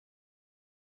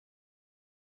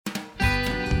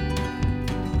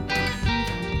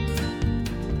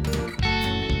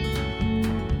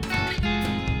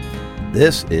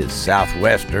This is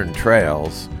Southwestern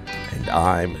Trails, and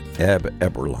I'm Eb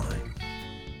Eberlein.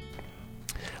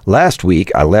 Last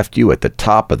week, I left you at the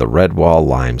top of the Redwall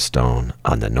Limestone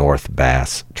on the North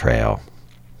Bass Trail.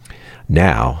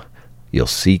 Now, you'll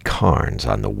see cairns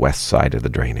on the west side of the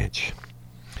drainage.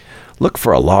 Look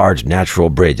for a large natural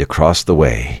bridge across the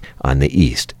way on the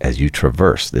east as you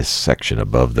traverse this section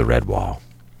above the Redwall.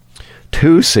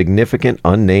 Two significant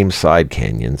unnamed side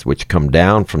canyons which come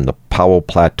down from the Powell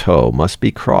Plateau must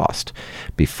be crossed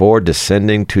before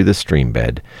descending to the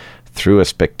streambed through a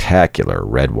spectacular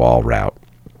Redwall route.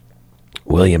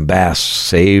 William Bass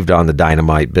saved on the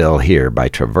dynamite bill here by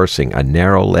traversing a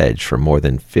narrow ledge for more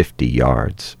than 50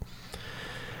 yards.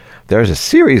 There's a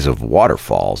series of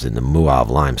waterfalls in the Muav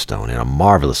Limestone and a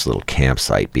marvelous little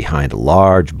campsite behind a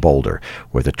large boulder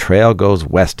where the trail goes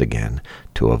west again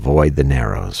to avoid the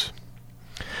narrows.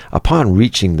 Upon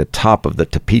reaching the top of the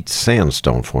Tapete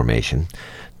Sandstone Formation,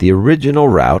 the original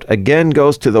route again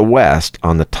goes to the west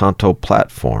on the Tonto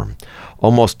Platform,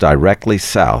 almost directly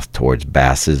south towards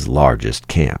Bass's largest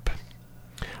camp.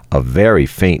 A very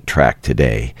faint track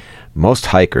today, most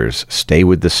hikers stay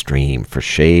with the stream for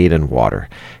shade and water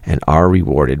and are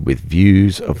rewarded with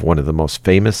views of one of the most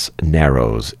famous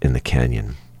narrows in the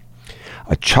canyon.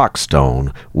 A chalk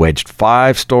stone wedged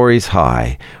 5 stories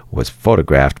high was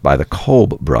photographed by the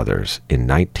Kolb brothers in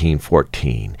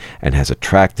 1914 and has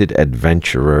attracted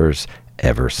adventurers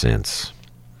ever since.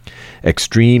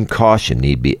 Extreme caution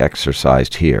need be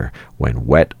exercised here when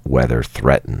wet weather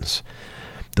threatens.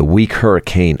 The weak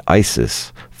Hurricane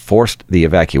Isis forced the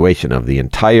evacuation of the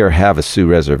entire Havasu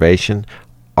Reservation.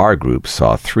 Our group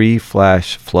saw 3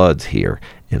 flash floods here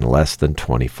in less than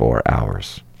 24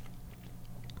 hours.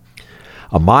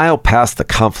 A mile past the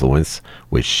confluence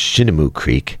with Shinemu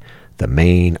Creek, the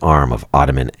main arm of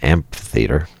Ottoman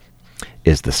Amphitheater,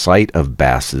 is the site of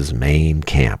Bass's main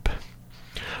camp.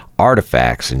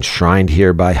 Artifacts enshrined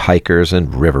here by hikers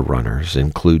and river runners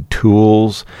include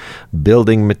tools,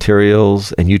 building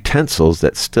materials, and utensils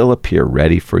that still appear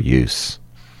ready for use.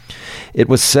 It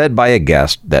was said by a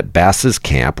guest that Bass's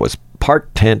camp was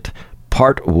part tent,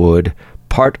 part wood,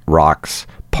 part rocks,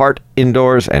 part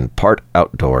indoors, and part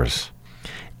outdoors.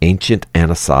 Ancient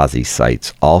Anasazi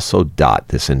sites also dot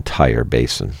this entire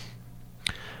basin.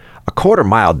 A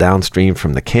quarter-mile downstream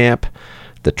from the camp,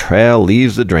 the trail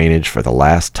leaves the drainage for the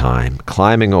last time,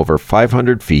 climbing over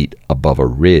 500 feet above a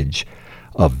ridge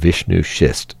of Vishnu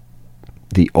schist,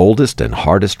 the oldest and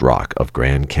hardest rock of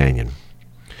Grand Canyon,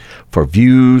 for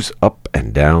views up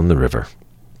and down the river.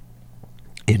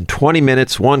 In 20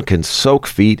 minutes, one can soak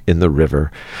feet in the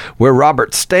river, where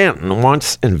Robert Stanton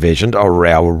once envisioned a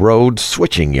railroad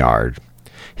switching yard.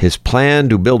 His plan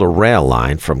to build a rail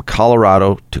line from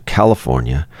Colorado to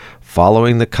California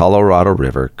following the Colorado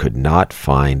River could not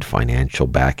find financial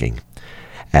backing.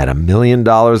 At $1 million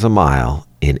a mile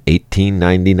in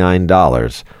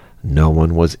 $1899, no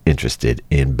one was interested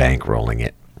in bankrolling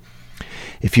it.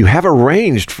 If you have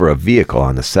arranged for a vehicle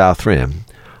on the South Rim,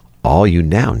 all you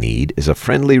now need is a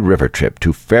friendly river trip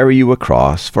to ferry you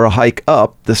across for a hike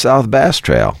up the South Bass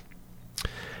Trail.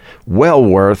 Well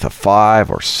worth a 5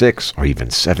 or 6 or even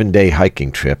 7-day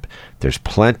hiking trip, there's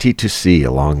plenty to see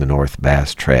along the North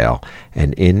Bass Trail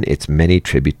and in its many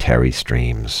tributary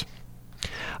streams.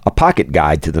 A pocket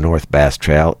guide to the North Bass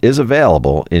Trail is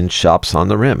available in shops on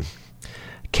the rim.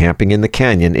 Camping in the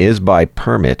canyon is by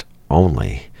permit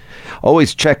only.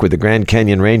 Always check with the Grand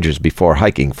Canyon Rangers before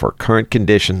hiking for current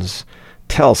conditions.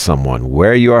 Tell someone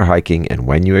where you are hiking and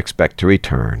when you expect to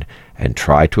return, and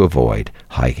try to avoid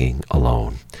hiking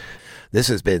alone. This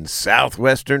has been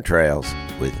Southwestern Trails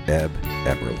with Eb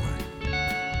Eberlein.